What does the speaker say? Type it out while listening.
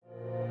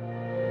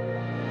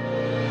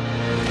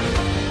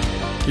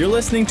You're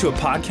listening to a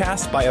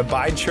podcast by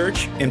Abide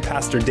Church and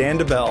Pastor Dan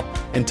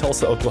DeBell in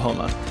Tulsa,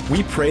 Oklahoma.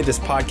 We pray this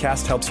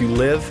podcast helps you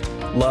live,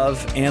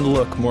 love, and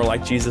look more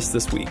like Jesus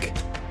this week.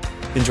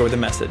 Enjoy the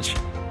message.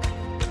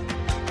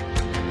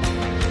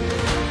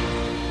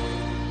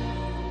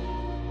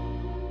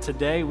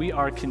 Today we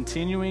are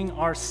continuing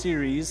our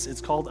series.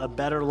 It's called A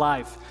Better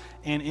Life.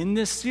 And in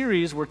this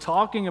series, we're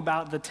talking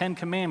about the Ten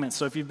Commandments.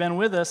 So if you've been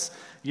with us,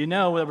 you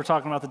know that we're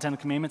talking about the Ten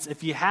Commandments.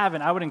 If you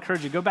haven't, I would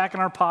encourage you, go back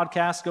in our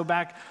podcast, go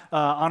back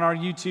on our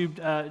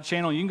YouTube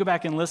channel. You can go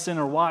back and listen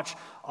or watch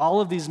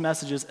all of these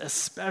messages,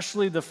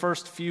 especially the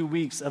first few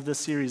weeks of this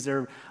series.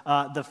 They're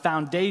the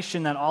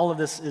foundation that all of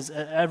this is,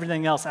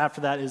 everything else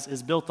after that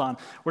is built on.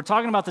 We're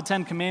talking about the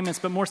Ten Commandments,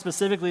 but more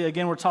specifically,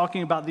 again, we're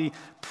talking about the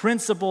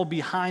principle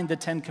behind the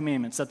Ten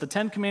Commandments. That the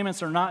Ten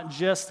Commandments are not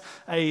just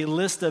a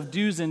list of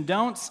do's and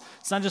don'ts.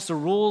 It's not just the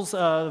rules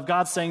of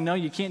God saying, no,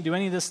 you can't do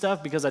any of this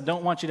stuff because I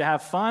don't want you to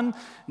have fun.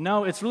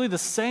 No, it's really the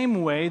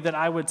same way that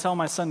I would tell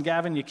my son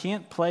Gavin, you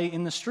can't play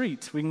in the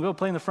street. We can go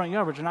play in the front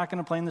yard, but you're not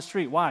going to play in the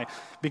street. Why?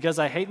 Because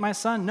I hate my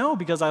son? No,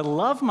 because I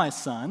love my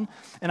son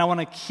and I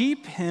want to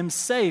keep him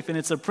safe. And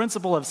it's a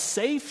principle of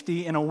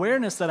safety and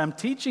awareness that I'm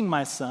teaching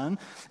my son.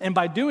 And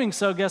by doing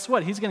so, guess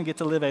what? He's going to get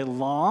to live a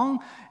long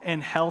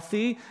and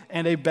healthy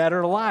and a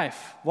better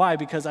life. Why?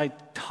 Because I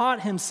taught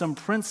him some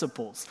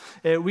principles.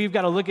 We've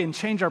got to look and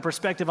change our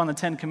perspective on the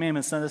Ten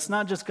Commandments. Now, it's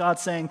not just God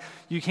saying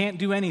you can't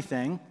do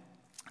anything.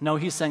 No,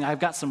 he's saying I've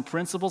got some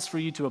principles for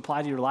you to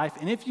apply to your life.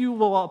 And if you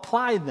will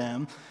apply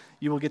them,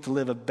 you will get to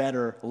live a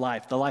better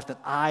life, the life that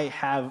I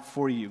have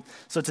for you.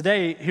 So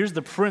today, here's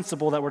the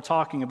principle that we're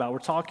talking about. We're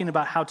talking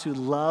about how to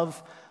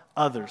love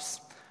others.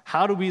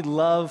 How do we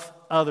love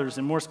others?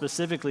 And more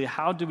specifically,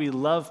 how do we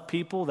love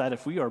people that,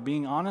 if we are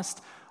being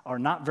honest, are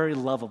not very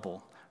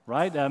lovable,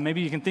 right?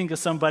 Maybe you can think of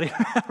somebody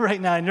right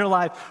now in your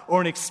life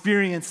or an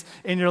experience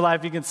in your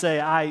life. You can say,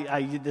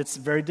 it's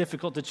very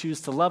difficult to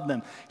choose to love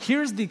them.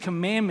 Here's the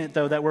commandment,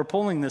 though, that we're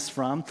pulling this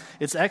from.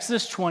 It's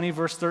Exodus 20,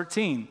 verse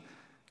 13.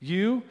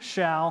 You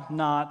shall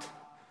not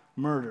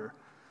murder.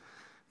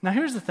 Now,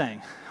 here's the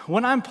thing.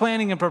 When I'm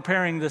planning and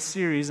preparing this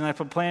series and I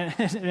plan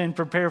and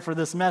prepare for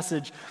this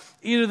message,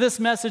 either this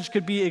message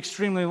could be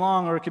extremely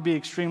long or it could be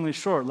extremely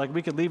short. Like,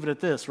 we could leave it at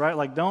this, right?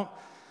 Like, don't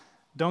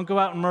go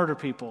out and murder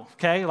people,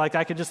 okay? Like,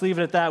 I could just leave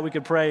it at that. We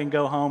could pray and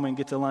go home and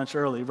get to lunch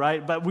early,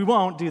 right? But we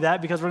won't do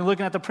that because we're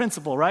looking at the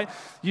principle, right?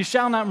 You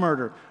shall not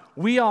murder.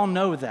 We all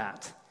know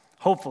that.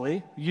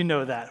 Hopefully, you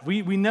know that.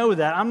 We know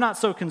that. I'm not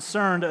so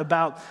concerned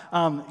about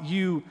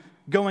you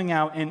going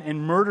out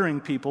and murdering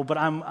people, but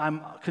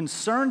I'm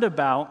concerned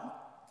about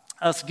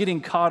us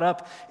getting caught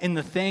up in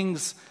the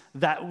things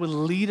that would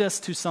lead us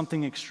to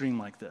something extreme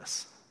like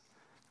this.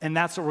 And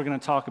that's what we're going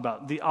to talk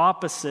about, the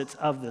opposite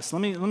of this.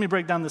 Let me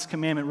break down this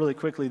commandment really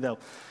quickly, though.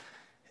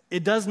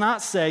 It does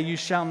not say you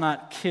shall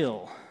not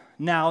kill.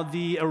 Now,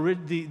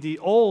 the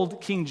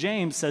old King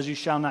James says you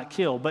shall not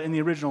kill, but in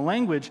the original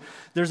language,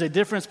 there's a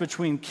difference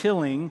between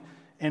killing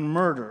and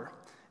murder.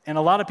 And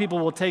a lot of people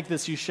will take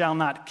this you shall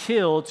not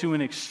kill to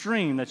an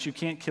extreme, that you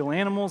can't kill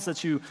animals,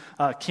 that you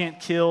can't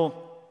kill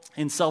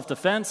in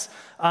self-defense.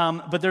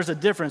 But there's a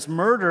difference.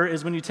 Murder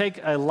is when you take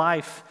a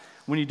life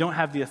when you don't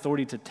have the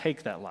authority to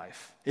take that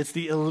life. It's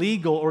the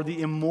illegal or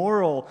the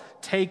immoral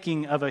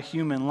taking of a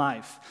human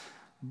life.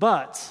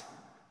 But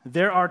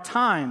there are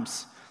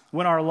times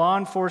when our law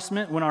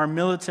enforcement, when our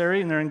military,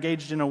 and they're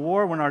engaged in a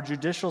war, when our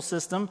judicial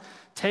system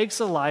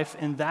takes a life,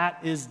 and that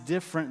is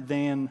different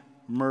than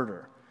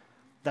murder.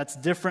 That's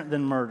different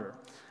than murder.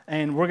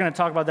 And we're going to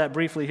talk about that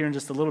briefly here in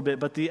just a little bit.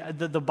 But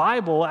the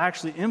Bible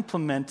actually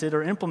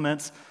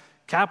implements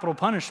capital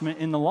punishment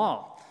in the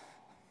law.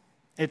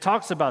 It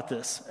talks about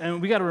this.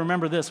 And we got to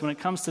remember this. When it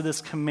comes to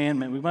this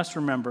commandment, we must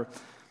remember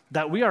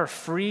that we are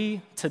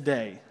free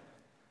today.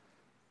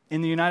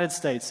 In the United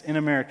States, in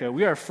America,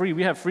 we are free.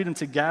 We have freedom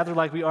to gather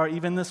like we are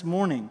even this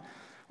morning.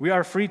 We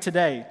are free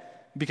today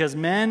because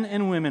men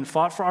and women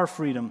fought for our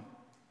freedom,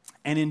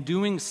 and in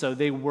doing so,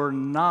 they were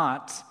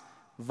not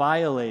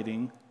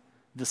violating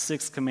the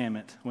sixth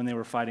commandment when they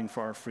were fighting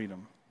for our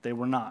freedom. They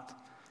were not.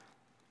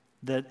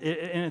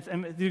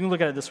 And you can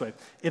look at it this way.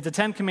 If the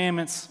Ten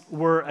Commandments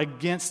were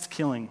against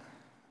killing,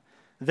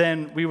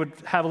 then we would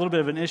have a little bit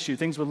of an issue.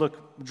 Things would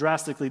look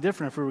drastically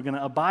different if we were going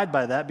to abide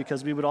by that,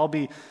 because we would all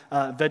be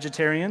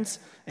vegetarians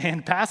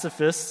and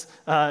pacifists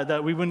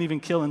that we wouldn't even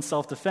kill in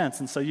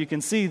self-defense. And so you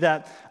can see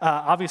that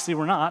obviously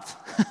we're not.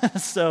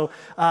 So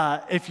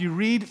if you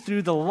read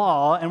through the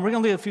law, and we're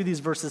going to look at a few of these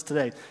verses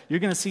today, you're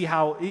going to see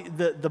how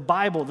the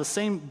Bible, the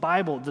same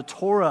Bible, the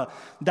Torah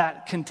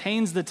that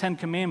contains the Ten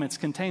Commandments,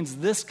 contains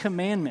this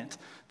commandment.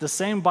 The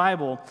same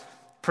Bible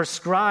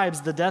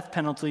prescribes the death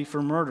penalty for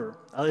murder.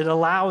 It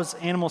allows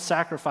animal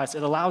sacrifice.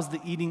 It allows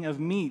the eating of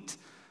meat.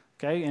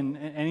 Okay, and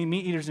any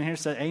meat eaters in here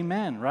say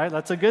amen, right?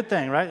 That's a good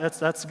thing, right?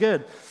 That's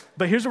good.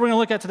 But here's what we're going to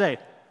look at today.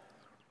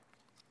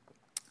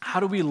 How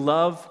do we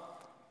love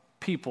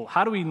people?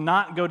 How do we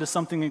not go to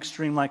something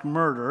extreme like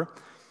murder,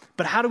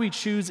 but how do we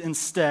choose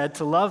instead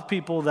to love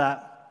people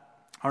that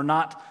are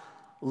not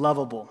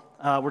lovable?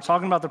 We're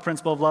talking about the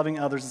principle of loving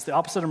others. It's the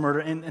opposite of murder.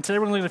 And today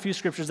we're going to look at a few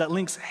scriptures that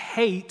links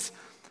hate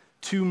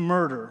to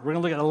murder. We're going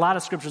to look at a lot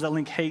of scriptures that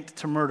link hate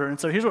to murder. And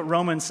so here's what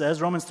Romans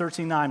says, Romans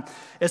 13:9.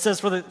 It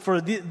says,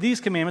 for these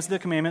commandments, the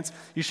commandments,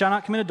 you shall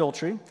not commit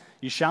adultery,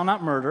 you shall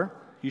not murder,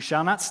 you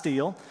shall not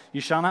steal,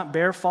 you shall not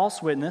bear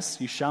false witness,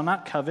 you shall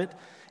not covet,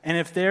 and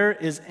if there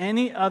is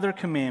any other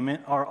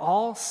commandment, are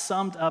all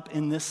summed up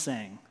in this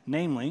saying,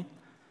 namely,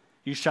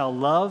 you shall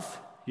love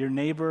your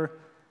neighbor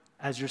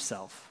as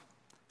yourself.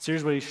 So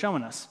here's what he's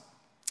showing us.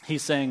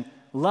 He's saying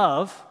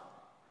love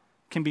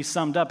can be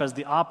summed up as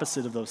the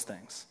opposite of those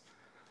things.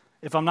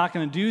 If I'm not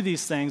going to do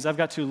these things, I've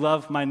got to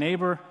love my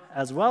neighbor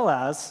as well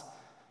as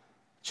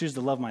choose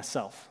to love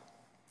myself.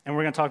 And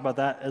we're going to talk about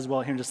that as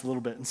well here in just a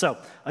little bit. And so,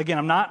 again,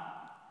 I'm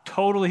not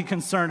totally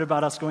concerned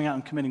about us going out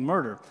and committing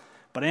murder,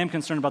 but I am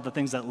concerned about the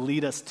things that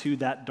lead us to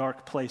that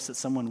dark place that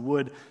someone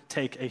would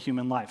take a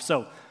human life.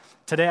 So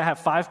today I have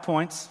 5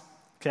 points,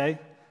 okay?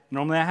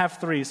 Normally I have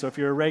 3, so if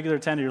you're a regular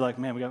attender, you're like,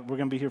 man, we're going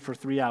to be here for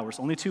 3 hours.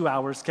 Only 2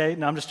 hours, okay?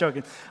 No, I'm just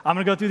joking. I'm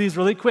going to go through these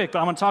really quick, but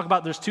I'm going to talk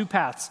about there's 2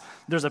 paths.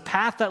 There's a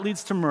path that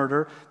leads to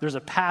murder. There's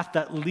a path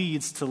that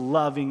leads to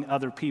loving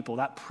other people,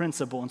 that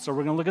principle. And so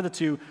we're going to look at the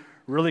 2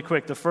 really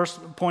quick. The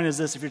first point is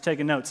this, if you're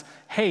taking notes.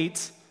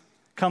 Hate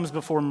comes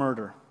before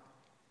murder.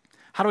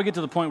 How do I get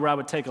to the point where I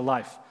would take a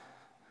life?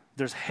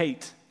 There's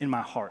hate in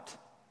my heart.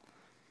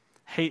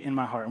 Hate in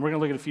my heart. And we're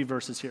going to look at a few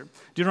verses here.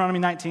 Deuteronomy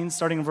 19,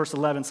 starting in verse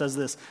 11, says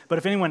this, but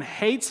if anyone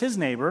hates his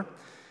neighbor,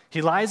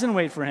 he lies in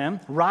wait for him,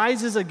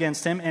 rises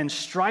against him, and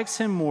strikes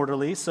him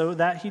mortally so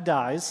that he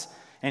dies,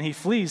 and he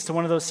flees to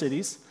one of those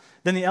cities,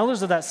 then the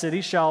elders of that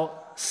city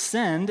shall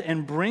send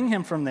and bring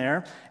him from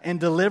there and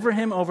deliver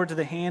him over to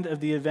the hand of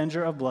the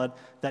avenger of blood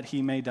that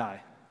he may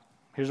die.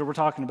 Here's what we're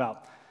talking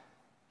about.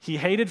 He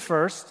hated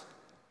first,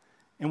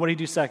 and what did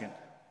he do second?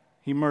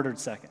 He murdered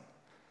second.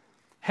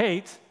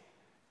 Hate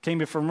came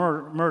before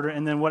murder,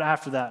 and then what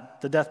after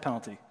that? The death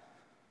penalty.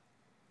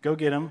 Go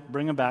get him,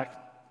 bring him back.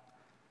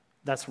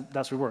 That's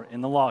where we're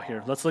in the law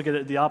here. Let's look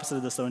at the opposite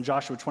of this, though, in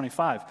Joshua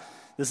 25.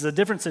 This is a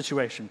different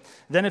situation.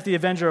 Then if the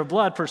avenger of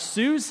blood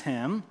pursues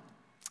him,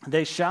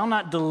 they shall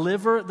not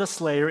deliver the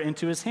slayer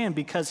into his hand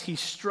because he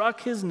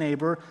struck his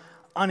neighbor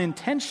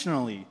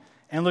unintentionally.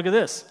 And look at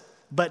this,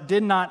 but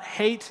did not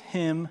hate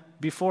him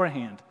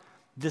beforehand.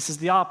 This is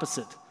the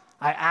opposite.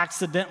 I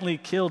accidentally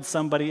killed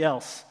somebody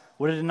else.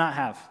 What did it not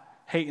have?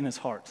 Hate in his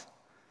heart.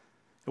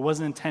 It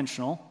wasn't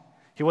intentional.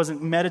 He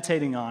wasn't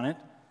meditating on it.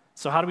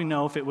 So how do we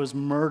know if it was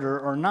murder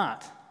or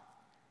not?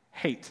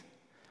 Hate.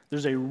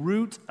 There's a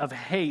root of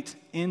hate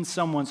in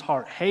someone's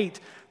heart.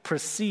 Hate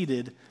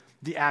preceded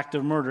the act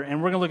of murder.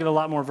 And we're going to look at a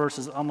lot more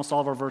verses, almost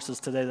all of our verses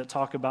today that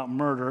talk about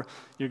murder.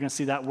 You're going to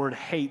see that word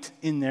hate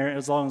in there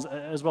as well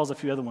as a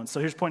few other ones. So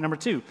here's point number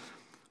 2.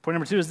 Point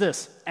number 2 is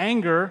this.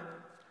 Anger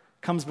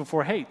comes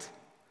before hate.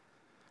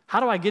 How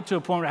do I get to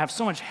a point where I have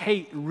so much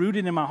hate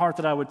rooted in my heart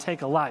that I would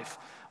take a life?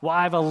 Well,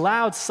 I've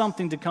allowed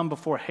something to come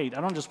before hate. I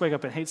don't just wake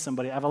up and hate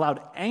somebody. I've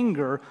allowed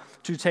anger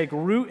to take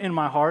root in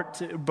my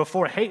heart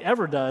before hate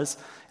ever does,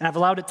 and I've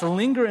allowed it to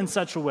linger in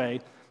such a way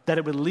that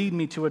it would lead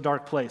me to a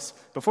dark place.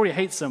 Before you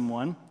hate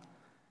someone,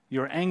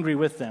 you're angry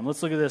with them.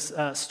 Let's look at this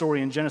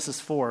story in Genesis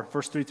 4,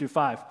 verse 3 through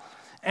 5.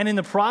 And in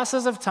the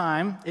process of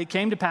time, it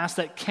came to pass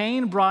that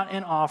Cain brought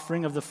an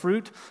offering of the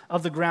fruit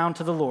of the ground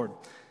to the Lord.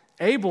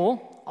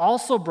 Abel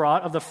also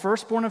brought of the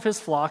firstborn of his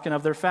flock and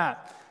of their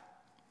fat.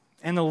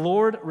 And the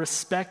Lord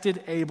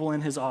respected Abel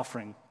in his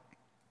offering,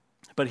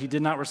 but he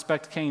did not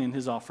respect Cain in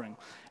his offering.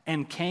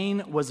 And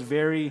Cain was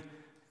very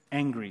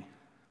angry,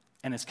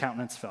 and his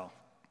countenance fell.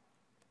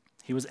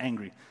 He was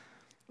angry.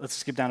 Let's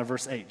skip down to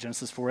verse 8,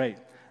 Genesis 4:8.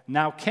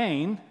 Now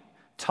Cain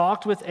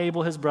talked with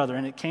Abel his brother,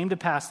 and it came to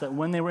pass that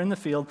when they were in the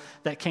field,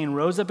 that Cain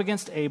rose up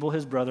against Abel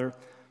his brother,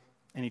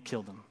 and he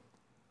killed him.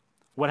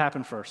 What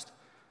happened first?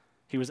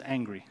 He was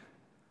angry.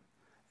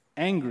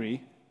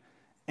 Angry,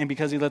 and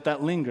because he let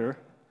that linger,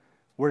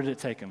 where did it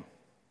take him?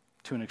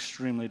 To an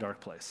extremely dark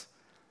place.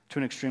 To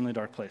an extremely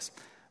dark place.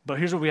 But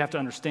here's what we have to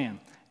understand.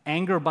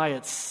 Anger by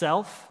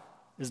itself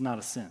is not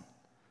a sin.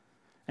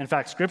 In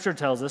fact, Scripture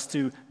tells us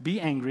to be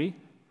angry,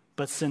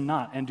 but sin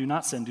not, and do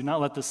not sin. Do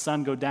not let the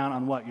sun go down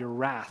on what? Your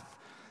wrath.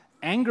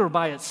 Anger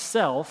by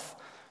itself,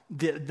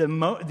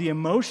 the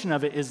emotion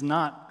of it is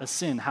not a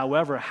sin.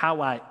 However,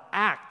 how I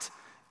act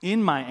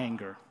in my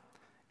anger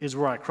is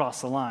where I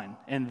cross the line.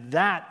 And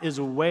that is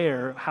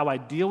where, how I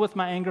deal with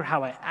my anger,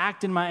 how I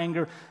act in my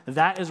anger,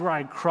 that is where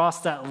I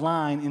cross that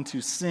line into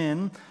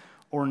sin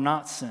or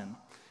not sin.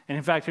 And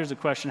in fact, here's a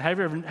question.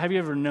 Have you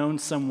ever known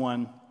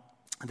someone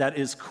that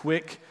is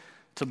quick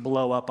to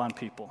blow up on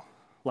people?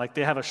 Like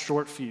they have a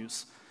short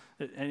fuse.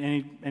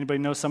 Anybody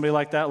know somebody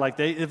like that? Like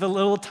if a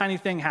little tiny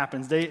thing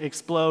happens, they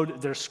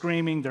explode, they're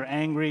screaming, they're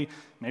angry,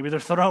 maybe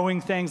they're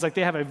throwing things. Like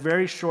they have a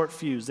very short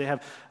fuse. They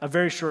have a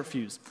very short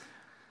fuse.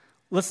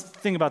 Let's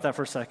think about that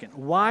for a second.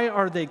 Why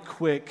are they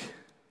quick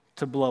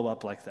to blow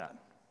up like that?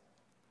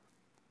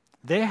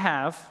 They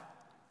have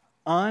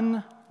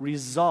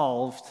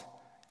unresolved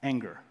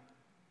anger,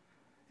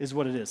 is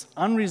what it is.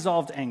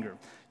 Unresolved anger.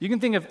 You can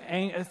think of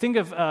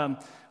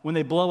when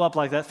they blow up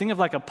like that, think of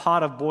like a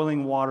pot of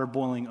boiling water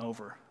boiling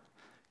over,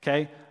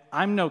 okay?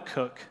 I'm no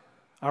cook,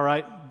 all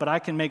right? But I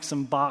can make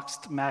some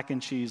boxed mac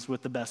and cheese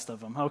with the best of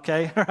them,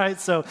 okay? All right,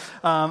 so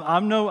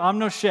I'm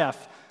no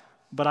chef,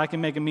 but I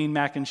can make a mean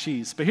mac and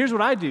cheese. But here's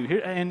what I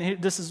do,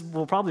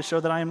 will probably show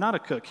that I am not a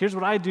cook. Here's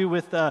what I do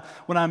with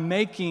when I'm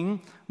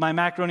making my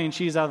macaroni and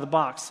cheese out of the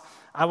box.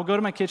 I will go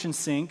to my kitchen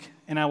sink,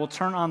 and I will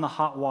turn on the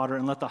hot water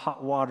and let the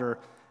hot water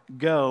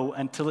go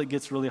until it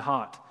gets really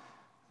hot.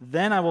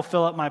 Then I will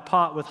fill up my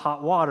pot with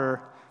hot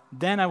water.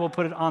 Then I will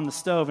put it on the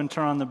stove and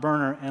turn on the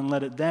burner and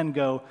let it then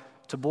go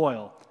to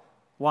boil.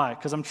 Why?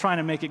 Because I'm trying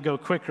to make it go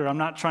quicker. I'm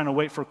not trying to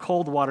wait for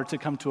cold water to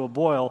come to a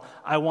boil.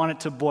 I want it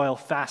to boil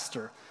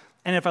faster.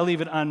 And if I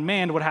leave it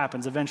unmanned, what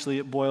happens? Eventually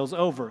it boils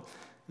over.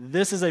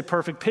 This is a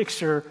perfect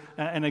picture,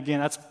 and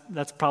again,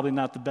 that's probably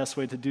not the best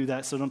way to do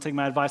that, so don't take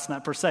my advice on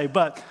that per se,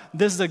 but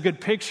this is a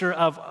good picture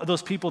of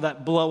those people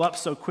that blow up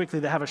so quickly,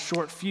 that have a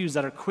short fuse,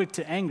 that are quick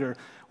to anger.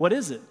 What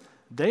is it?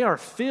 They are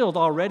filled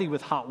already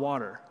with hot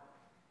water.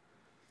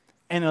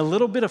 And a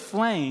little bit of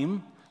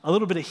flame, a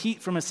little bit of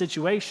heat from a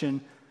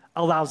situation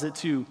allows it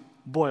to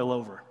boil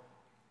over.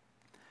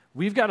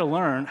 We've got to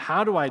learn,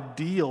 how do I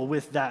deal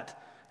with that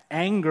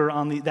anger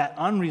that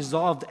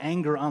unresolved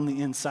anger on the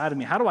inside of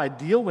me? How do I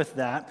deal with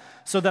that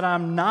so that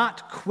I'm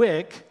not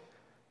quick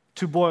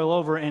to boil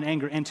over in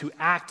anger and to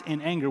act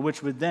in anger,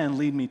 which would then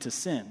lead me to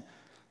sin?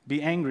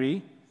 Be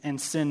angry and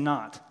sin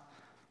not.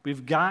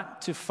 We've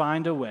got to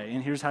find a way,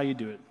 and here's how you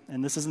do it.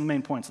 And this isn't the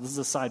main point, so this is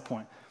a side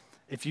point.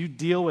 If you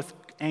deal with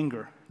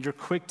anger, you're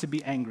quick to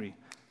be angry.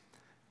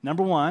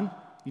 Number one,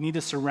 you need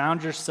to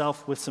surround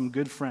yourself with some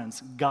good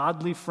friends,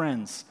 godly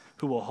friends,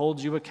 who will hold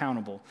you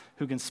accountable,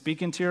 who can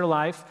speak into your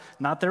life,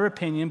 not their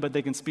opinion, but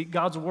they can speak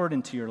God's word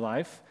into your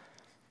life.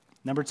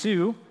 Number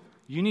two,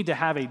 you need to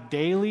have a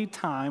daily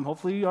time,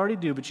 hopefully you already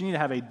do, but you need to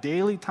have a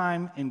daily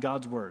time in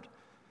God's word.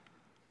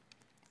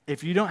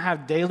 If you don't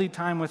have daily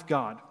time with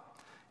God,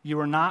 you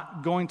are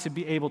not going to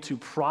be able to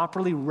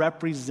properly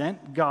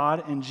represent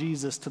God and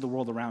Jesus to the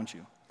world around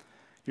you.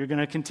 You're going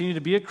to continue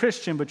to be a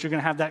Christian, but you're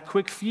going to have that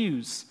quick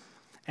fuse,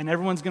 and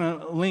everyone's going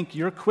to link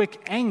your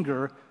quick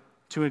anger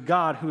to a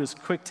God who is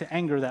quick to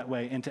anger that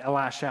way and to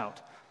lash out.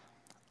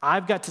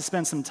 I've got to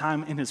spend some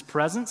time in his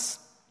presence,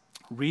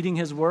 reading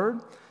his word,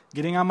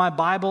 getting on my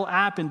Bible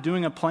app and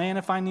doing a plan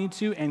if I need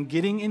to, and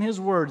getting in his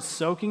word,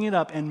 soaking it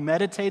up and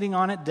meditating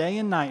on it day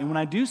and night. And when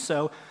I do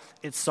so,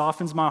 it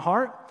softens my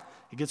heart.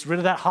 It gets rid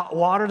of that hot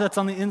water that's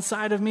on the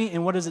inside of me.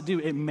 And what does it do?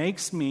 It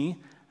makes me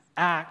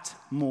act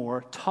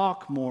more,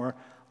 talk more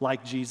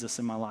like Jesus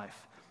in my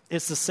life.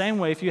 It's the same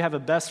way if you have a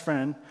best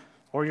friend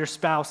or your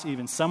spouse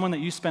even, someone that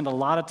you spend a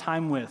lot of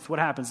time with. What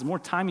happens? The more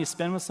time you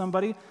spend with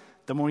somebody,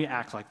 the more you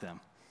act like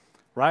them,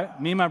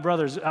 right? Me and my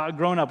brothers,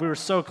 growing up, we were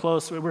so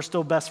close. We're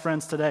still best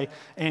friends today,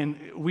 and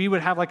we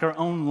would have like our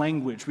own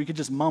language. We could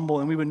just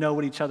mumble, and we would know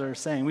what each other are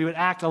saying. We would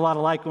act a lot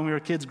alike when we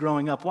were kids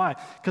growing up. Why?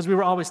 Because we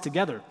were always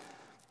together.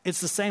 It's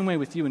the same way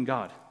with you and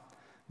God.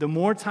 The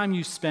more time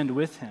you spend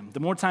with him, the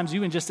more times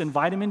you can just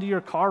invite him into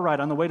your car ride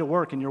on the way to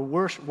work and you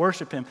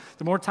worship him,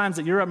 the more times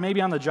that you're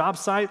maybe on the job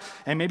site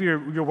and maybe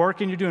you're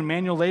working, you're doing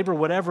manual labor,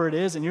 whatever it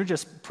is, and you're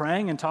just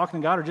praying and talking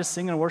to God or just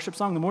singing a worship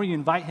song, the more you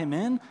invite him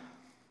in,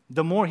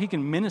 the more he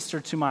can minister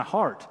to my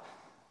heart.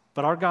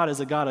 But our God is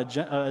a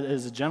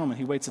gentleman.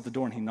 He waits at the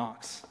door and he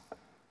knocks.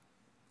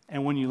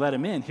 And when you let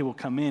him in, he will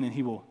come in and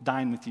he will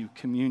dine with you,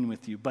 commune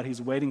with you, but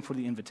he's waiting for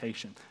the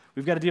invitation.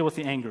 We've got to deal with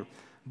the anger.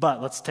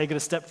 But let's take it a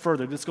step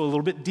further. Let's go a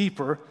little bit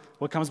deeper.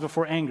 What comes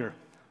before anger?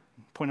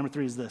 Point number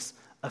 3 is this.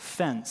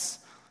 Offense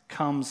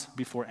comes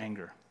before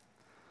anger.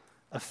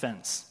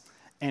 Offense.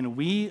 And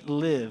we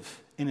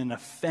live in an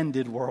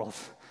offended world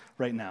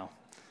right now.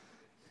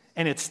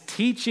 And it's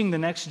teaching the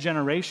next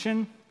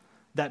generation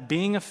that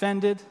being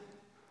offended,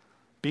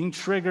 being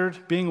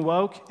triggered, being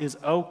woke is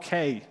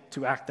okay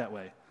to act that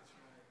way.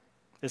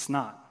 It's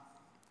not.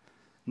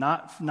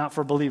 Not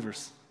for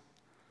believers.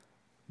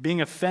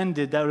 Being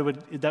offended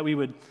that we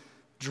would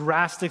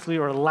drastically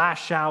or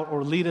lash out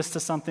or lead us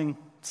to something,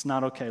 it's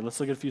not okay. Let's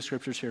look at a few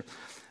scriptures here.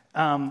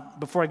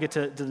 Before I get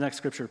to the next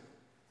scripture,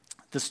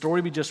 the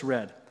story we just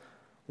read,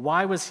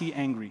 why was he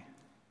angry?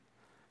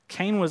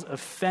 Cain was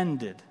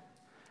offended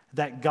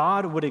that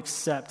God would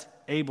accept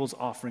Abel's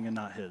offering and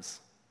not his.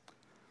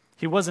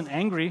 He wasn't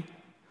angry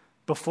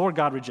before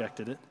God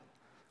rejected it.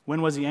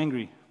 When was he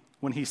angry?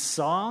 When he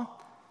saw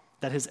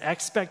that his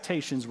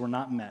expectations were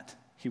not met,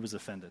 he was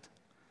offended.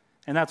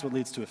 And that's what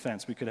leads to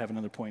offense. We could have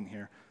another point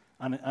here.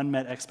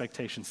 Unmet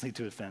expectations lead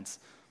to offense.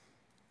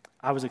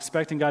 I was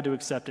expecting God to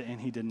accept it, and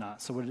he did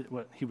not. So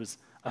he was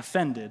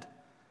offended,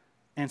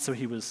 and so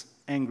he was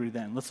angry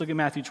then. Let's look at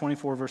Matthew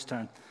 24, verse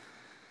 10.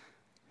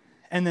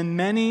 And then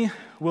many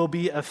will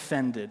be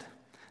offended.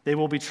 They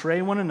will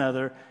betray one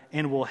another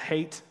and will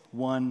hate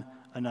one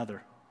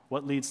another.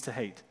 What leads to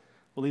hate?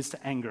 What leads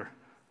to anger?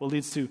 What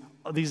leads to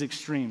these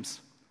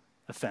extremes?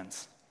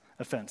 Offense.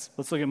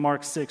 Let's look at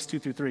Mark 6,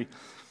 2-3.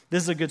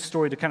 This is a good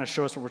story to kind of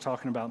show us what we're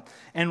talking about.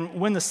 And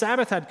when the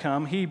Sabbath had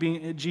come,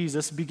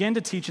 Jesus began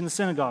to teach in the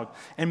synagogue.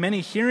 And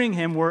many hearing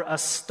him were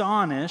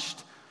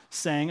astonished,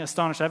 saying,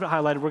 astonished. I have it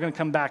highlighted. We're going to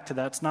come back to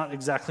that. It's not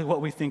exactly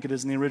what we think it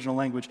is in the original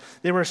language.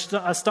 They were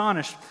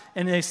astonished,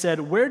 and they said,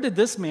 where did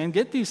this man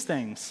get these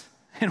things?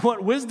 And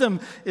what wisdom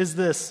is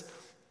this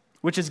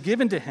which is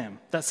given to him,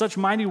 that such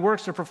mighty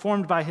works are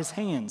performed by his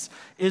hands?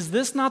 Is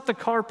this not the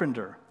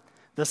carpenter,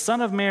 the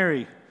son of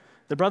Mary,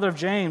 the brother of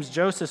James,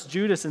 Joseph,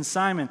 Judas, and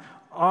Simon?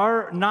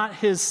 Are not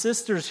his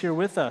sisters here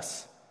with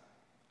us?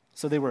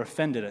 So they were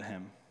offended at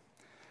him.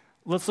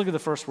 Let's look at the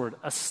first word,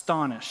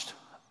 astonished.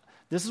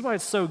 This is why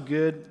it's so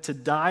good to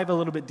dive a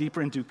little bit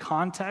deeper into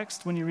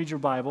context when you read your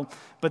Bible,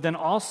 but then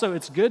also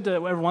it's good to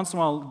every once in a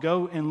while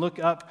go and look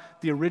up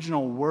the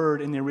original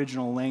word in the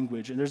original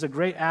language. And there's a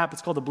great app.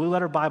 It's called the Blue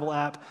Letter Bible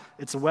app.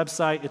 It's a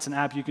website. It's an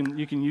app. You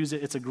can use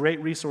it. It's a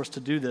great resource to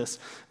do this.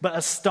 But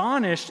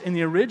astonished in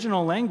the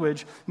original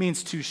language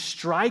means to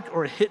strike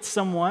or hit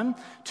someone,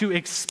 to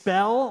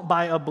expel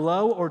by a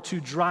blow, or to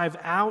drive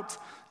out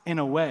and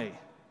away.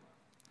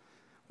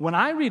 When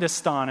I read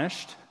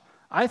astonished,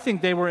 I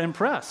think they were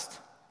impressed.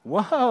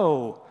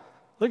 Whoa,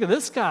 look at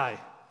this guy.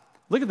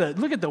 Look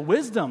at the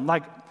wisdom.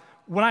 Like,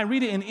 when I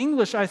read it in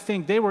English, I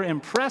think they were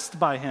impressed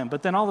by him,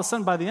 but then all of a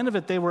sudden, by the end of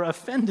it, they were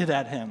offended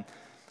at him.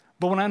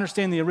 But when I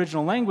understand the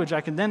original language,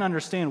 I can then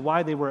understand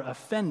why they were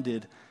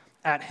offended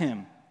at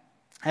him.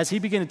 As he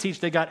began to teach,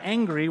 they got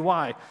angry.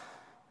 Why?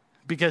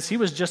 Because he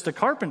was just a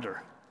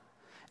carpenter.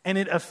 And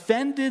it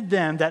offended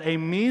them that a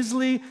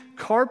measly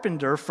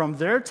carpenter from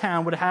their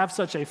town would have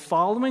such a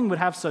following, would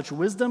have such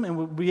wisdom, and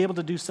would be able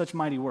to do such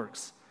mighty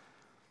works.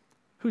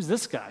 Who's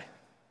this guy?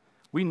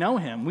 We know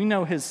him. We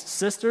know his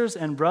sisters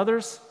and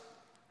brothers.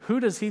 Who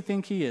does he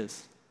think he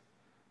is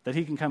that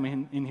he can come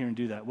in here and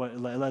do that? What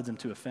led them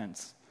to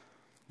offense?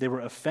 They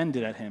were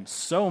offended at him,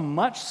 so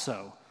much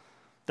so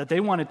that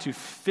they wanted to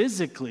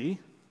physically,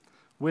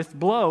 with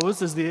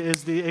blows is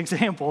the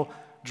example,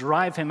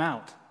 drive him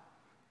out.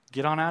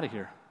 Get on out of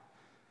here.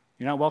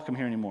 You're not welcome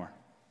here anymore.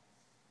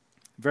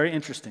 Very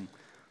interesting.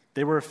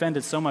 They were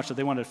offended so much that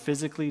they wanted to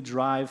physically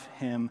drive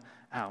him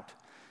out.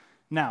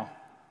 Now,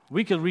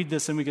 we could read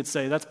this and we could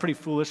say that's pretty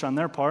foolish on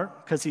their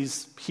part because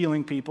he's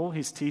healing people,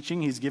 he's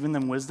teaching, he's giving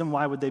them wisdom.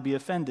 Why would they be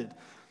offended?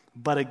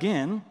 But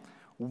again,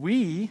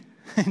 we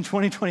in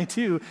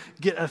 2022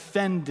 get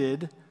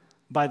offended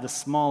by the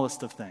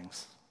smallest of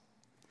things.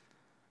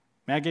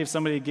 I gave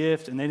somebody a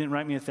gift and they didn't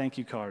write me a thank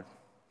you card.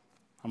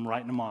 I'm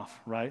writing them off,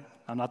 right?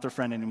 I'm not their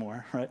friend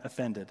anymore, right?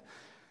 Offended,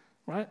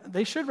 right?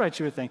 They should write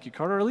you a thank you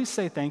card or at least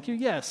say thank you,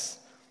 yes.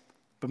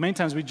 But many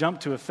times we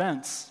jump to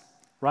offense,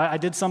 right? I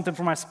did something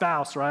for my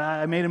spouse,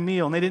 right? I made a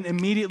meal and they didn't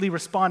immediately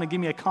respond and give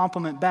me a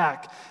compliment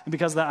back. And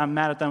because of that, I'm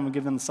mad at them and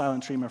give them the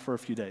silent treatment for a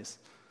few days.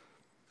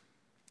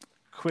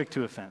 Quick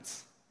to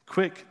offense,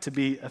 quick to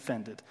be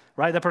offended,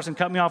 right? That person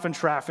cut me off in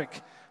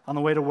traffic on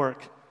the way to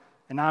work.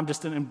 And now I'm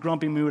just in a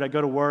grumpy mood. I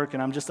go to work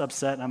and I'm just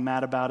upset and I'm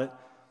mad about it.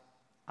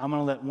 I'm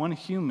going to let one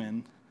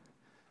human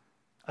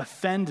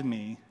offend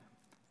me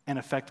and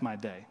affect my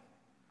day.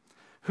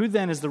 Who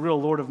then is the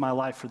real Lord of my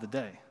life for the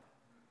day?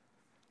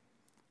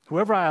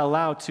 Whoever I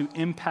allow to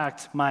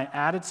impact my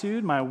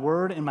attitude, my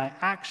word, and my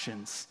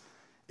actions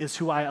is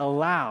who I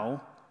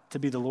allow to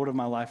be the Lord of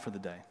my life for the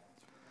day.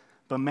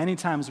 But many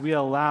times we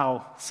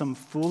allow some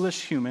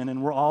foolish human,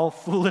 and we're all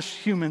foolish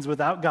humans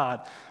without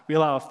God, we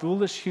allow a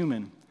foolish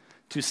human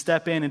to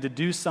step in and to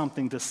do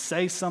something, to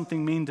say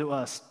something mean to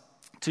us,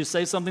 to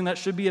say something that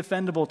should be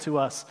offendable to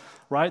us,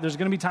 right? There's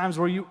going to be times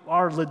where you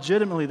are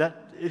legitimately,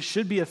 that it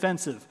should be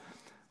offensive.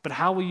 But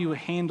how will you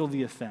handle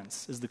the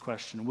offense is the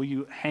question. Will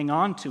you hang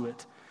on to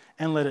it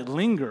and let it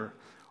linger?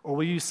 Or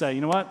will you say,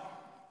 you know what?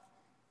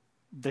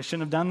 They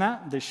shouldn't have done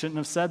that. They shouldn't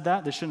have said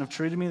that. They shouldn't have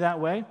treated me that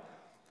way.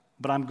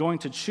 But I'm going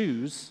to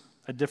choose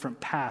a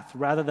different path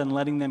rather than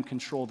letting them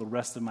control the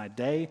rest of my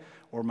day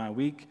or my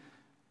week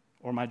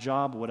or my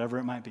job, whatever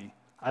it might be.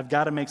 I've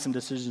got to make some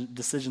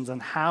decisions on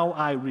how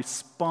I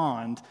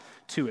respond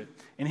to it.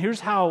 And here's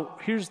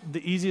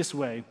the easiest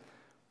way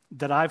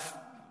that I've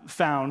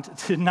found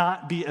to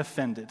not be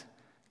offended.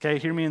 Okay,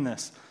 hear me in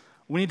this.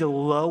 We need to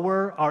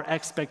lower our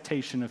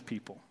expectation of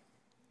people.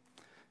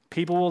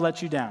 People will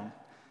let you down.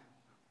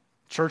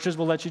 Churches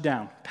will let you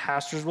down.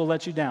 Pastors will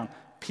let you down.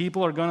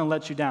 People are going to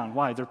let you down.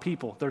 Why? They're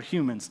people. They're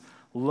humans.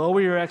 Lower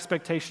your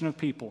expectation of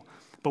people.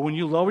 But when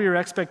you lower your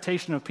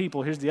expectation of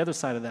people, here's the other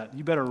side of that.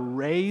 You better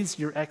raise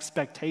your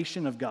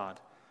expectation of God.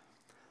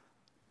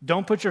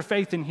 Don't put your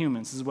faith in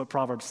humans, this is what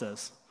Proverbs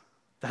says.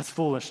 That's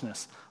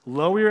foolishness.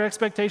 Lower your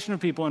expectation of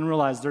people and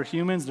realize they're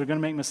humans, they're going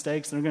to make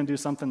mistakes, they're going to do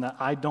something that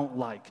I don't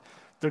like.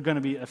 They're going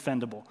to be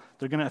offendable.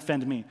 They're going to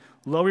offend me.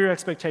 Lower your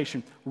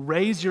expectation.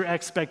 Raise your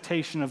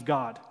expectation of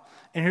God.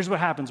 And here's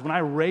what happens. When I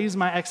raise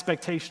my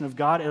expectation of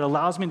God, it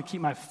allows me to keep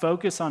my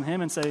focus on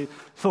Him and say,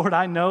 Lord,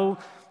 I know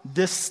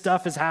this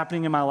stuff is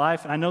happening in my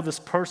life, and I know this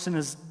person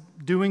is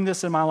doing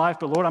this in my life,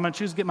 but Lord, I'm going to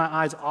choose to get my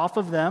eyes off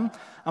of them.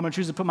 I'm going to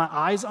choose to put my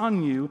eyes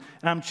on you,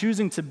 and I'm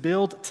choosing to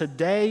build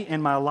today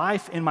in my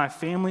life, in my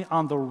family,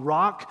 on the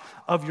rock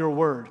of your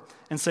word.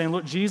 And saying,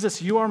 look,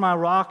 Jesus, you are my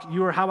rock.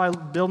 You are how I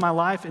build my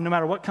life. And no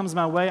matter what comes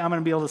my way, I'm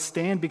going to be able to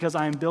stand because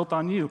I am built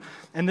on you.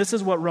 And this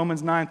is what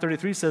Romans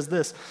 9:33 says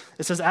this.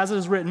 It says, as it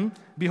is written,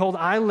 behold,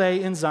 I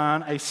lay in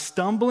Zion a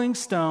stumbling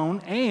stone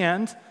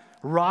and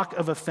rock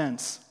of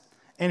offense.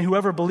 And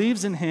whoever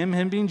believes in him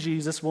being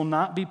Jesus, will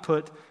not be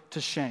put to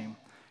shame.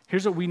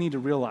 Here's what we need to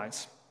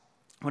realize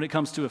when it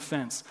comes to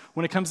offense.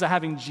 When it comes to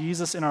having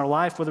Jesus in our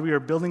life, whether we are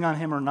building on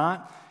him or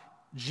not,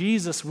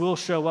 Jesus will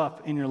show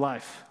up in your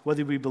life,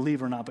 whether we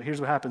believe or not. But here's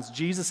what happens.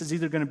 Jesus is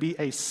either going to be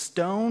a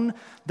stone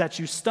that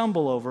you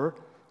stumble over,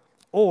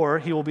 or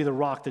he will be the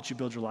rock that you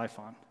build your life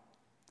on.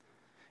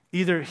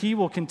 Either he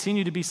will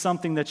continue to be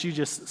something that you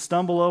just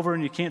stumble over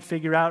and you can't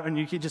figure out and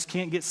you just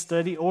can't get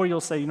steady, or you'll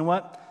say, you know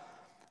what?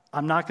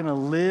 I'm not going to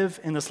live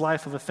in this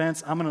life of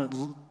offense. I'm going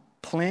to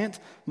plant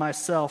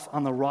myself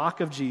on the rock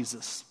of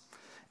Jesus.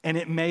 And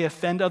it may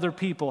offend other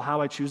people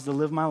how I choose to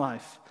live my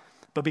life.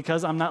 But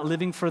because I'm not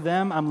living for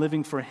them, I'm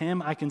living for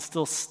him, I can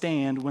still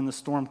stand when the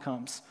storm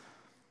comes.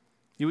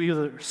 You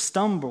either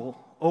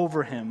stumble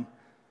over him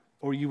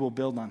or you will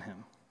build on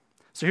him.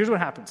 So here's what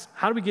happens.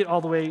 How do we get all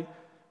the way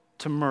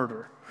to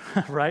murder,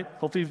 right?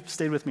 Hopefully you've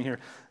stayed with me here.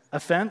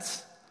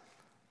 Offense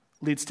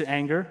leads to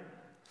anger.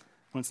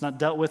 When it's not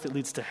dealt with, it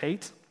leads to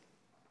hate.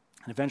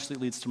 And eventually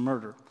it leads to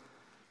murder.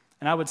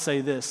 And I would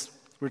say this.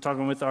 We were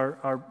talking with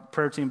our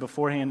prayer team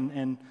beforehand,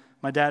 and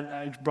my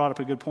dad brought up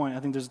a good point. I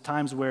think there's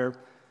times where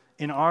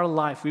in our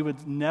life, we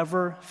would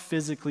never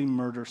physically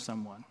murder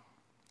someone.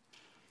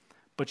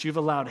 But you've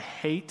allowed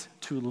hate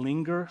to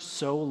linger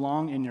so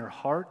long in your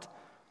heart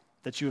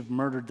that you have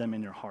murdered them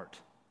in your heart.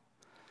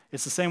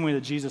 It's the same way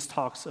that Jesus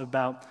talks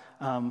about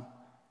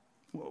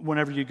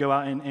whenever you go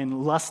out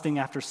and lusting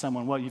after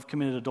someone, well, you've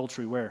committed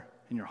adultery where?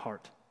 In your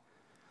heart.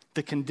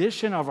 The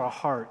condition of our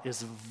heart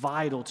is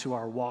vital to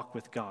our walk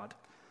with God.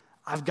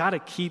 I've got to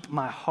keep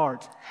my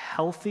heart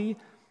healthy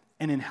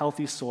and in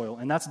healthy soil.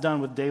 And that's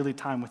done with daily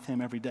time with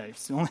him every day.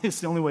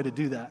 It's the only way to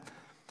do that.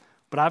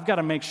 But I've got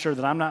to make sure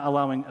that I'm not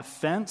allowing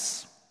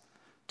offense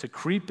to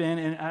creep in.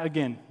 And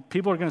again,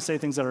 people are going to say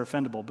things that are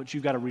offendable, but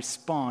you've got to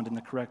respond in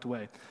the correct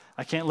way.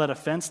 I can't let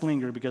offense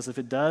linger, because if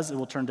it does, it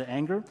will turn to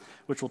anger,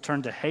 which will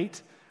turn to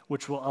hate,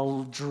 which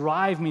will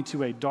drive me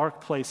to a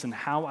dark place in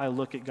how I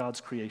look at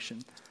God's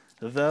creation.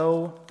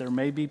 Though there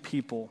may be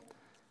people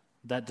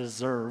that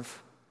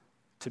deserve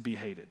to be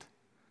hated.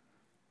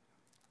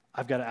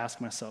 I've got to ask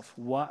myself,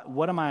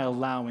 what am I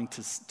allowing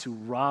to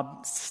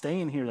stay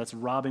in here that's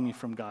robbing me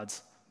from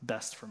God's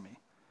best for me?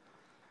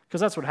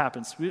 Because that's what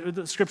happens.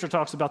 The scripture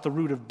talks about the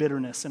root of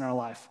bitterness in our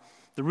life.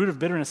 The root of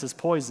bitterness is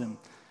poison.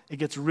 It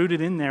gets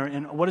rooted in there,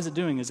 and what is it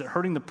doing? Is it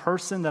hurting the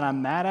person that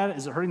I'm mad at?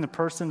 Is it hurting the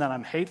person that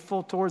I'm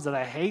hateful towards, that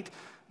I hate?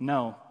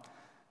 No.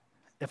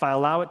 If I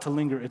allow it to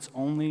linger, it's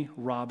only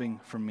robbing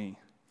from me.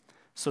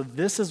 So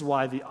this is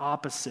why the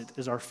opposite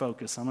is our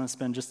focus. I'm going to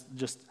spend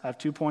I have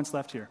 2 points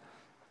left here.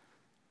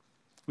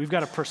 We've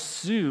got to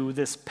pursue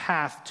this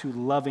path to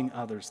loving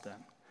others then.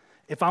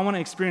 If I want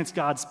to experience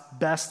God's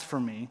best for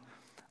me,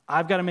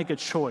 I've got to make a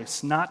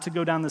choice not to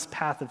go down this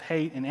path of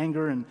hate and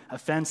anger and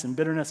offense and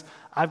bitterness.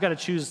 I've got to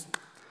choose,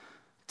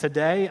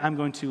 today I'm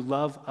going to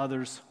love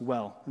others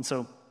well. And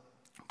so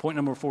point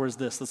number 4 is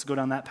this. Let's go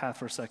down that path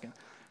for a second.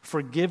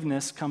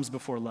 Forgiveness comes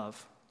before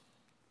love.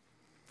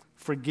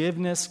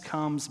 Forgiveness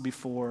comes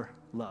before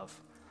love.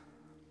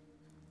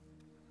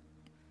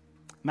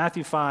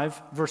 Matthew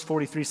 5, verse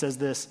 43 says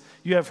this,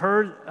 you have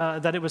heard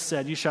that it was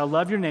said, you shall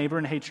love your neighbor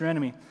and hate your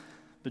enemy.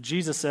 But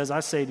Jesus says, I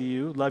say to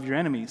you, love your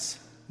enemies.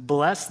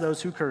 Bless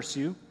those who curse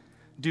you.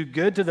 Do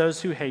good to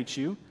those who hate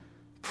you.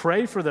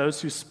 Pray for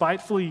those who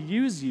spitefully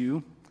use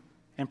you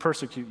and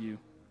persecute you.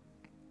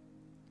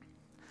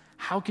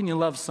 How can you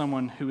love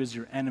someone who is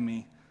your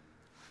enemy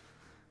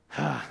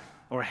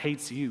or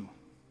hates you?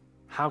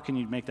 How can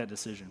you make that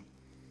decision?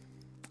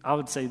 I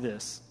would say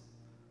this.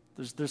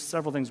 There's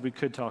several things we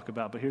could talk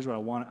about, but here's what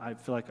I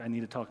feel like I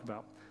need to talk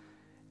about.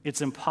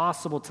 It's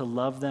impossible to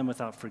love them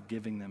without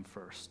forgiving them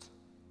first.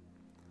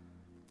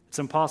 It's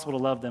impossible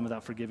to love them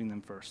without forgiving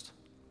them first.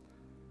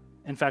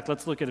 In fact,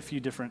 let's look at a few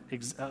different,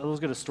 let's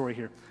look at a story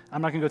here.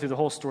 I'm not going to go through the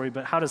whole story,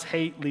 but how does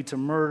hate lead to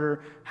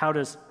murder? How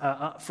does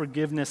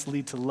forgiveness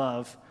lead to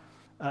love?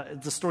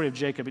 The story of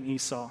Jacob and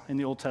Esau in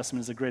the Old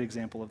Testament is a great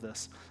example of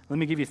this. Let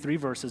me give you 3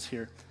 verses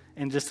here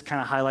and just kind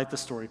of highlight the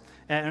story.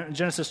 In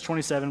Genesis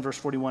 27, verse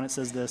 41, it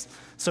says this.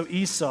 So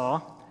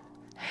Esau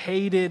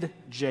hated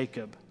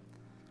Jacob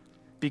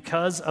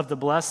because of the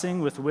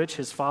blessing with which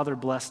his father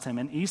blessed him.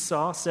 And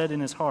Esau said in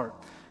his heart,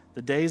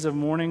 the days of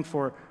mourning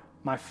for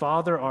my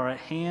father are at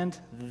hand,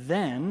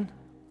 then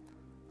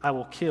I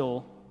will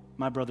kill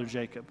my brother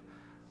Jacob.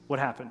 What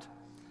happened?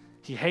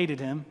 He hated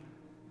him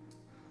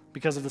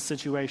because of the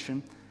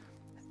situation,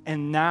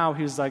 and now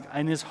he's like,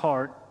 in his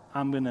heart,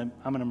 I'm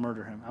gonna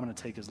murder him. I'm gonna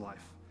take his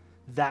life.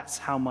 That's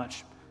how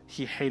much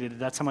he hated it.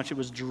 That's how much it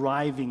was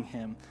driving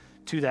him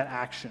to that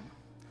action.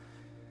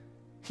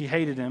 He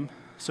hated him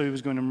so he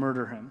was going to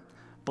murder him.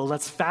 But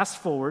let's fast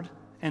forward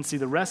and see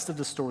the rest of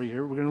the story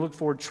here. We're going to look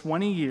forward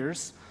 20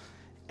 years,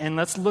 and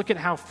let's look at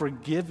how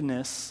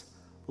forgiveness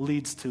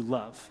leads to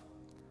love.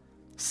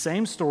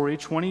 Same story,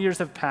 20 years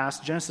have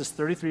passed, Genesis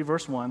 33,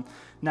 verse 1.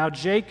 Now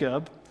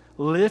Jacob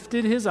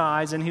lifted his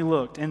eyes and he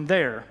looked, and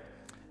there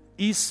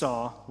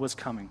Esau was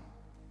coming.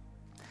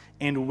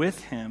 And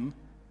with him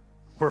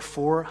were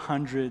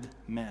 400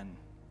 men.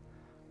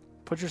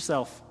 Put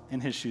yourself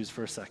in his shoes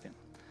for a second.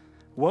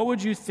 What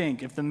would you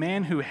think if the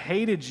man who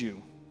hated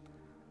you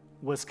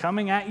was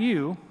coming at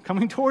you,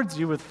 coming towards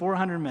you with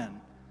 400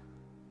 men?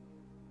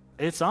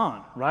 It's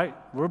on, right?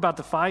 We're about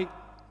to fight,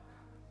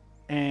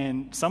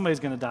 and somebody's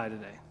going to die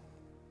today.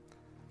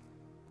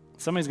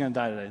 Somebody's going to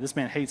die today. This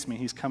man hates me.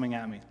 He's coming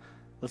at me.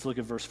 Let's look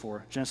at verse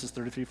 4, Genesis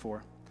 33,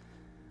 4.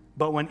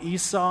 But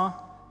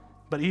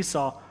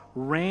Esau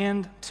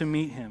ran to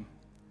meet him,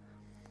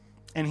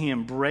 and he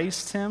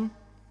embraced him,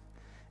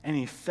 and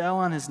he fell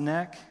on his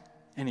neck,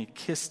 and he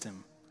kissed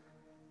him,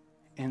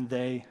 and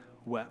they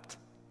wept.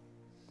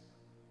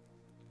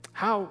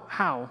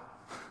 How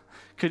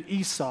could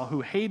Esau,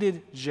 who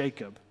hated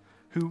Jacob,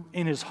 who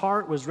in his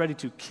heart was ready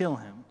to kill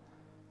him,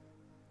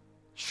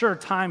 sure,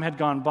 time had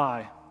gone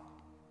by,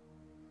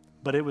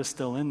 but it was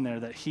still in there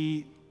that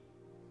he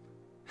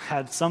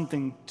had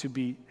something to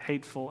be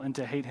hateful and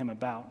to hate him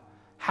about.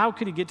 How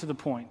could he get to the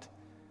point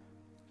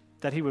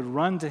that he would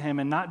run to him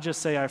and not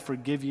just say, I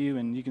forgive you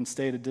and you can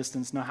stay at a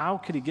distance? No, how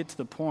could he get to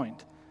the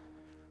point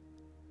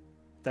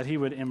that he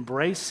would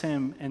embrace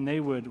him and they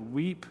would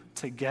weep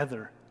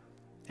together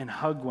and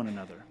hug one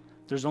another?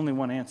 There's only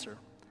one answer.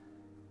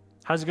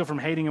 How does it go from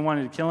hating and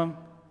wanting to kill him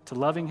to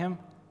loving him?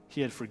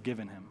 He had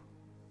forgiven him.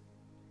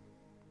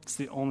 It's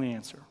the only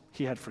answer.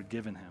 He had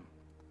forgiven him.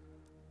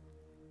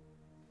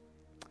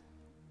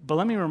 But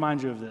let me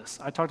remind you of this.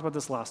 I talked about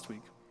this last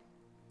week.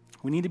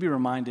 We need to be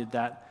reminded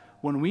that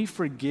when we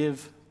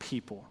forgive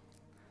people,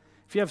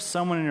 if you have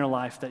someone in your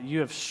life that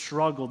you have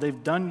struggled,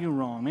 they've done you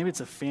wrong, maybe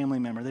it's a family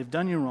member, they've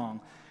done you wrong,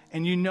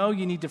 and you know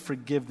you need to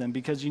forgive them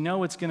because you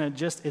know it's going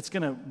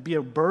to be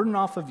a burden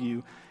off of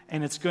you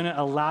and it's going to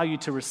allow you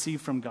to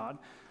receive from God.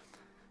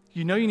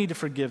 You know you need to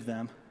forgive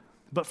them,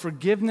 but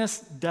forgiveness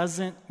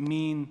doesn't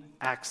mean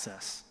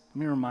access. Let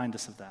me remind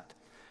us of that.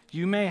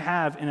 You may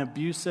have an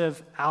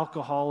abusive,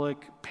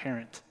 alcoholic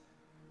parent,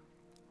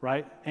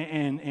 right?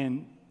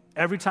 And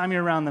every time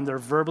you're around them, they're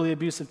verbally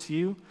abusive to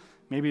you.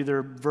 Maybe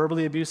they're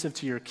verbally abusive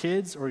to your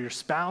kids or your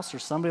spouse or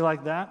somebody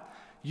like that.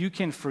 You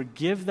can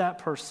forgive that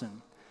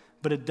person,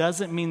 but it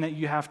doesn't mean that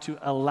you have to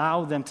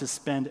allow them to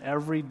spend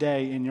every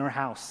day in your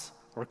house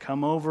or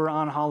come over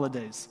on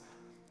holidays.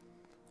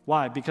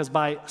 Why? Because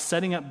by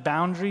setting up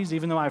boundaries,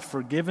 even though I've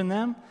forgiven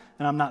them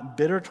and I'm not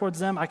bitter towards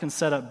them, I can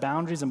set up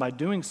boundaries, and by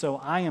doing so,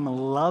 I am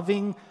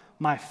loving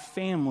my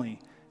family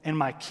and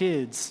my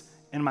kids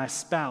and my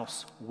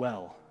spouse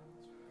well.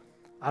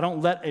 I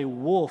don't let a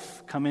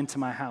wolf come into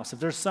my house. If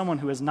there's someone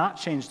who has not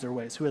changed their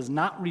ways, who has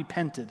not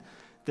repented,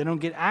 they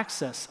don't get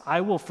access. I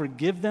will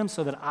forgive them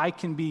so that I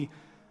can be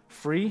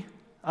free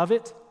of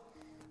it,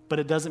 but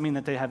it doesn't mean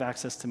that they have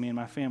access to me and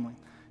my family.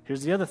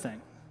 Here's the other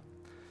thing.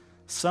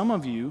 Some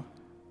of you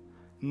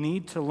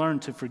need to learn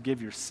to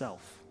forgive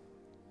yourself.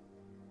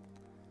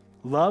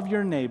 Love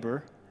your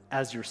neighbor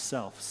as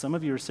yourself. Some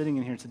of you are sitting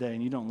in here today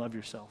and you don't love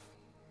yourself.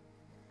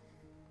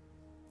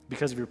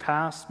 Because of your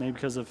past, maybe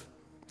because of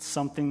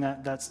something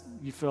that's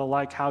you feel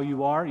like how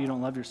you are, you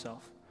don't love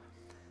yourself.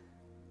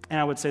 And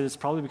I would say this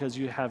probably because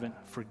you haven't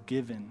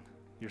forgiven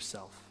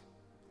yourself.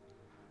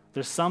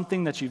 There's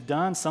something that you've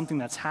done, something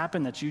that's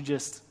happened that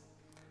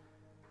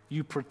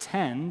you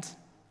pretend,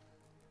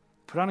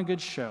 put on a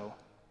good show,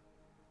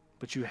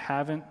 but you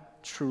haven't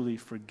truly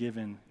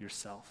forgiven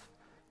yourself.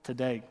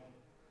 Today,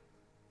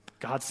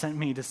 God sent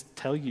me to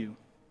tell you,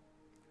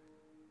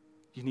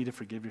 you need to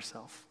forgive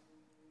yourself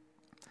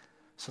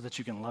so that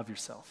you can love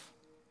yourself.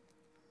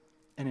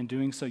 And in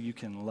doing so, you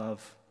can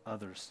love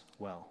others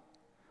well.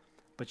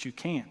 But you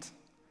can't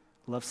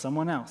love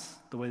someone else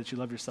the way that you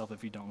love yourself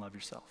if you don't love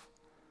yourself.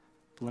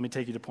 But let me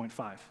take you to point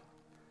 5.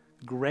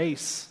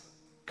 Grace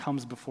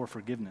comes before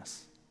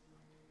forgiveness.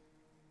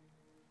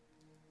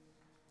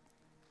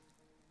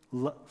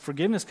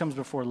 Forgiveness comes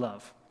before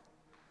love.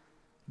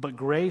 But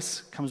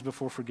grace comes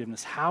before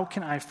forgiveness. How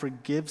can I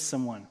forgive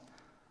someone?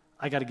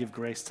 I got to give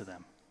grace to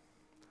them.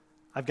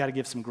 I've got to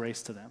give some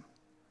grace to them.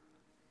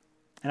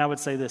 And I would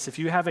say this, if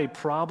you have a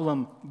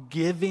problem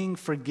giving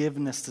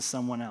forgiveness to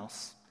someone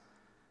else,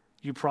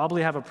 you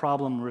probably have a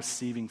problem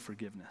receiving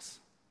forgiveness.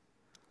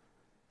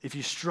 If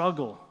you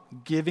struggle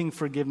giving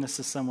forgiveness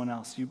to someone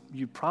else,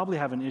 you probably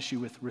have an issue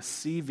with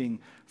receiving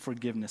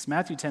forgiveness.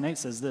 Matthew 10:8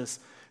 says this,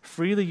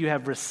 freely you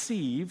have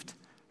received,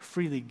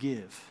 freely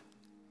give.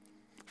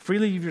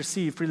 Freely you've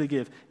received, freely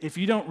give. If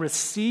you don't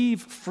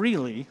receive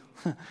freely,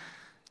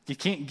 you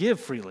can't give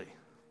freely.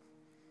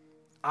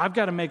 I've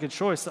got to make a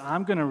choice that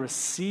I'm going to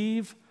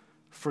receive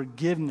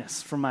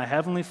forgiveness from my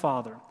Heavenly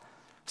Father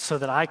so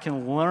that I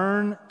can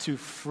learn to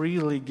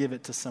freely give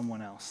it to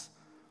someone else.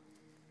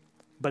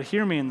 But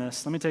hear me in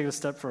this. Let me take it a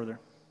step further.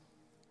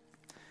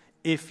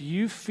 If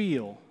you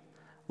feel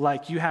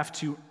like you have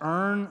to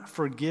earn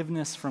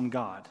forgiveness from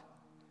God,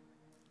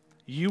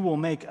 you will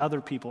make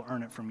other people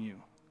earn it from you.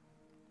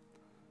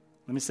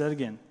 Let me say it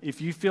again.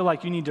 If you feel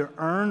like you need to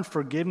earn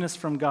forgiveness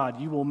from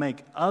God, you will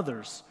make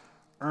others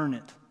earn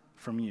it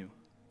from you.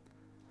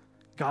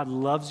 God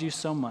loves you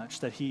so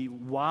much that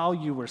while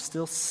you were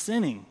still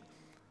sinning,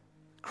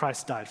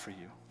 Christ died for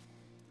you.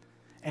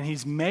 And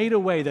he's made a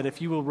way that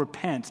if you will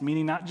repent,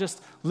 meaning not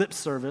just lip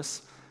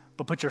service,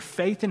 but put your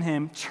faith in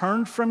him,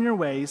 turn from your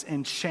ways,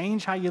 and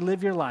change how you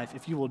live your life,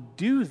 if you will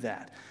do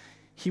that,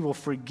 he will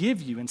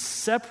forgive you and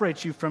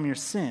separate you from your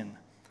sin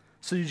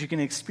so that you can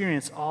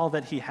experience all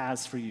that he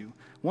has for you.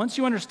 Once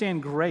you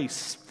understand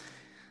grace,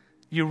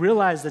 you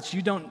realize that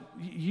you don't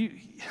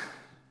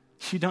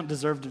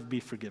deserve to be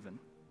forgiven.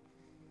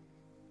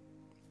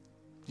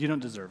 You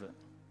don't deserve it.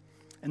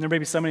 And there may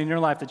be somebody in your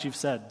life that you've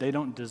said, they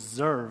don't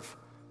deserve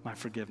my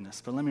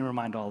forgiveness. But let me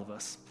remind all of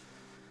us,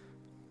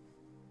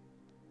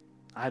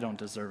 I don't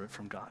deserve it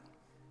from God.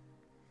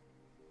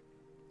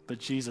 But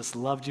Jesus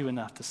loved you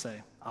enough to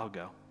say, I'll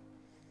go.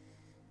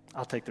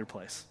 I'll take their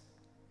place.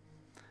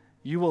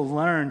 You will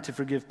learn to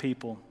forgive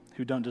people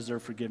who don't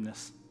deserve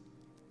forgiveness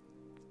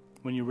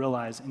when you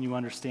realize and you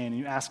understand and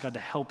you ask God to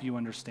help you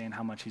understand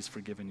how much he's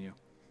forgiven you.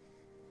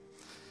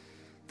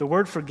 The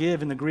word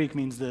forgive in the Greek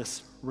means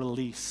this,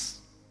 release.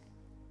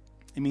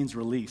 It means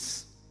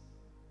release.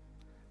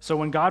 So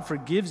when God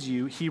forgives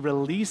you, he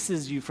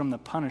releases you from the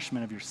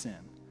punishment of your sin.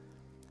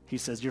 He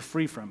says, you're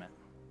free from it.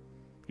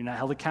 You're not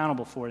held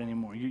accountable for it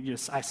anymore.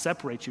 I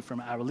separate you from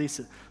it. I release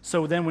it.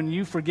 So then when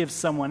you forgive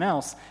someone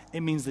else, it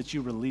means that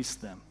you release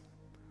them.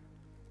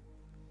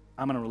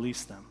 I'm going to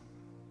release them.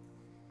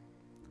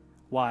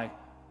 Why?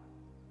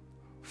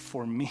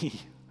 For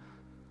me.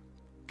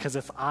 Because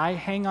if I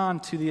hang on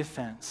to the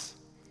offense,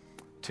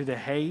 to the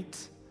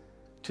hate,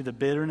 to the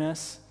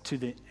bitterness, to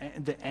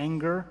the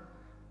anger,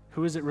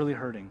 who is it really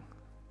hurting?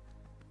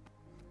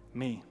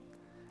 Me.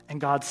 And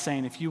God's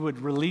saying, if you would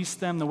release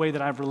them the way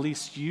that I've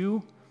released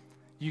you,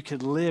 you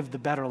could live the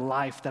better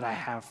life that I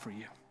have for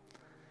you.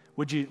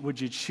 Would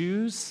you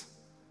choose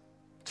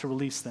to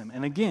release them?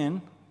 And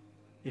again,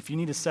 if you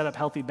need to set up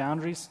healthy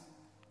boundaries,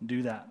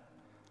 do that.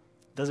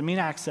 Doesn't mean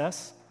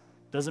access.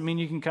 Doesn't mean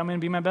you can come in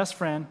and be my best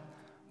friend.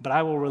 But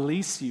I will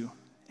release you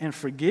and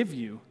forgive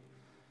you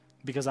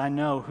because I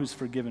know who's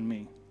forgiven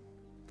me.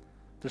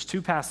 There's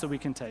two paths that we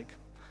can take,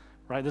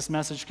 right? This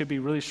message could be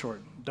really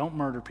short. Don't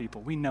murder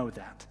people. We know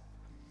that.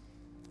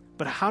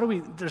 But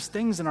there's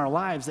things in our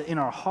lives that in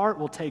our heart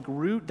will take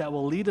root that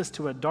will lead us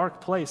to a dark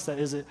place. That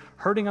is it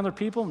hurting other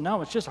people?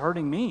 No, it's just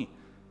hurting me.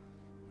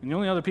 And the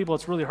only other people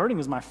it's really hurting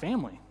is my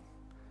family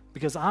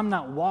because I'm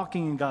not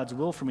walking in God's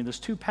will for me. There's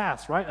two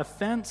paths, right?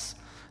 Offense,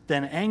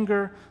 then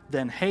anger,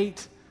 then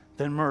hate,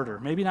 then murder.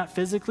 Maybe not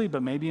physically,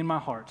 but maybe in my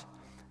heart.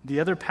 The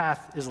other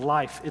path is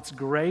life. It's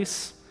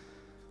grace.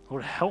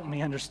 Lord, help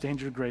me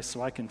understand your grace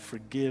so I can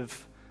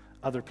forgive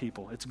other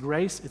people. It's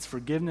grace, it's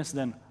forgiveness,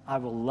 then I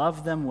will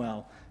love them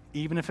well,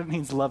 even if it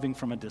means loving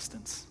from a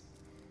distance.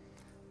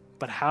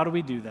 But how do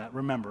we do that?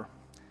 Remember,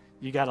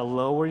 you got to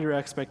lower your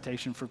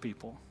expectation for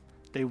people.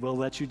 They will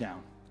let you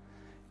down.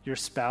 Your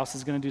spouse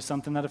is going to do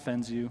something that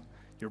offends you.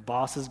 Your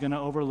boss is going to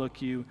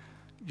overlook you.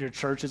 Your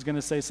church is going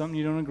to say something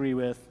you don't agree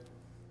with.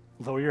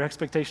 Lower your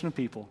expectation of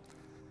people.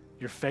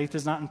 Your faith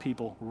is not in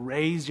people.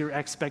 Raise your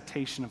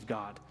expectation of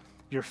God.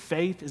 Your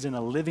faith is in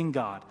a living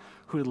God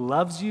who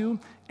loves you,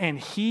 and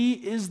he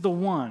is the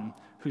one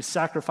who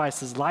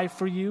sacrificed his life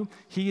for you.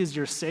 He is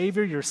your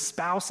Savior. Your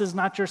spouse is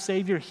not your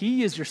Savior.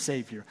 He is your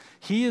Savior.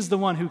 He is the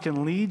one who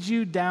can lead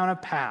you down a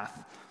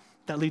path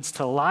that leads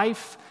to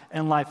life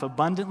and life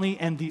abundantly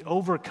and the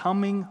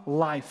overcoming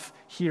life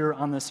here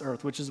on this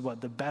earth, which is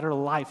what? The better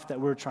life that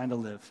we're trying to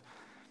live.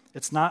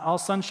 It's not all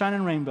sunshine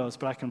and rainbows,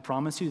 but I can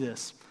promise you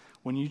this.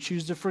 When you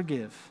choose to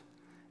forgive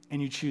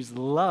and you choose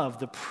love,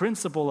 the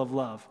principle of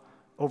love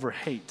over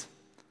hate,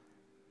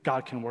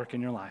 God can work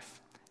in your life.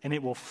 And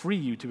it will free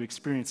you to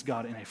experience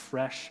God in a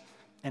fresh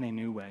and a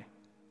new way.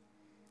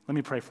 Let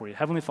me pray for you.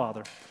 Heavenly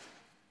Father,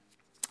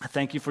 I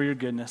thank you for your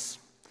goodness.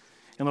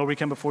 And Lord, we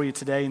come before you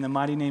today in the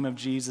mighty name of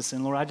Jesus.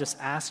 And Lord, I just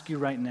ask you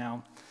right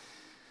now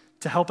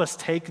to help us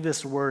take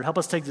this word, help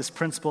us take this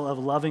principle of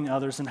loving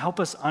others and help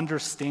us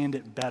understand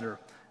it better.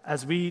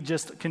 As we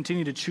just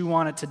continue to chew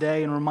on it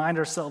today and remind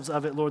ourselves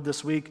of it, Lord,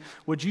 this week,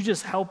 would you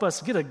just help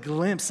us get a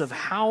glimpse of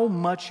how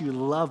much you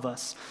love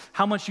us,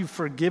 how much you've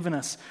forgiven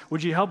us?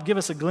 Would you help give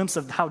us a glimpse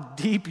of how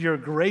deep your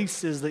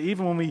grace is, that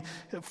even when we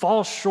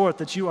fall short,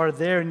 that you are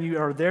there and you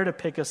are there to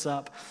pick us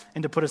up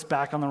and to put us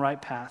back on the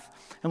right path?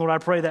 And Lord, I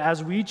pray that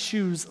as we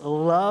choose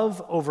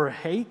love over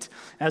hate,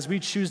 as we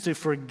choose to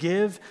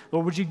forgive,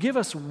 Lord, would you give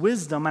us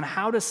wisdom on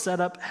how to set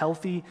up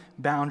healthy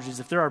boundaries?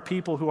 If there are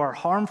people who are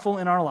harmful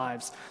in our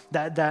lives,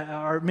 that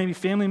are maybe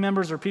family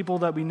members or people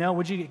that we know,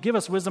 would you give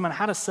us wisdom on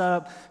how to set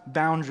up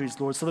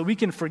boundaries, Lord, so that we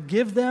can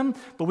forgive them,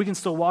 but we can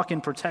still walk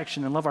in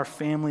protection and love our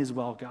family as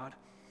well, God.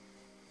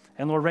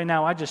 And Lord, right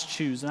now I just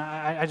choose, and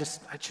I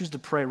choose to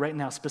pray right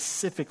now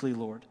specifically,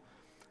 Lord,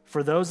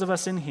 for those of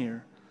us in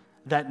here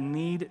that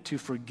need to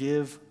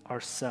forgive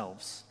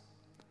ourselves.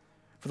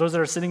 For those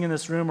that are sitting in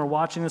this room or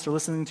watching this or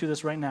listening to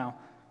this right now,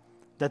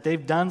 that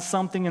they've done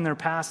something in their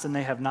past and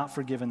they have not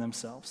forgiven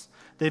themselves.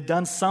 They've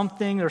done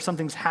something or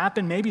something's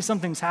happened, maybe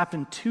something's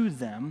happened to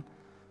them,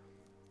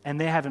 and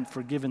they haven't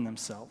forgiven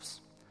themselves.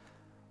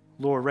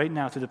 Lord, right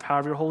now, through the power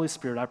of your Holy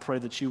Spirit, I pray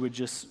that you would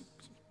just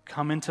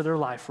come into their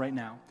life right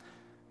now,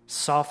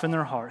 soften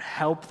their heart,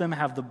 help them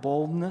have the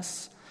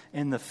boldness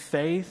and the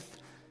faith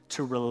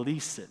to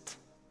release it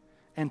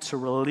and to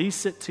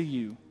release it to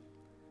you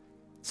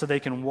so they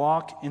can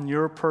walk in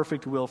your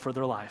perfect will for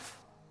their life.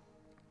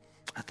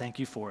 I thank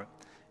you for it.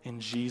 In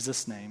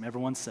Jesus' name,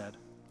 everyone said,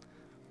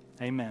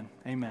 amen.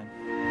 Amen.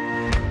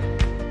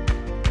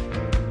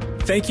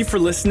 Thank you for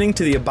listening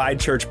to the Abide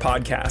Church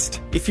podcast.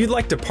 If you'd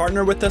like to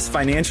partner with us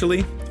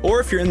financially, or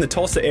if you're in the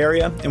Tulsa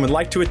area and would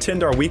like to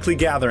attend our weekly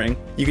gathering,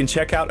 you can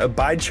check out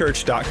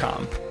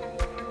abidechurch.com.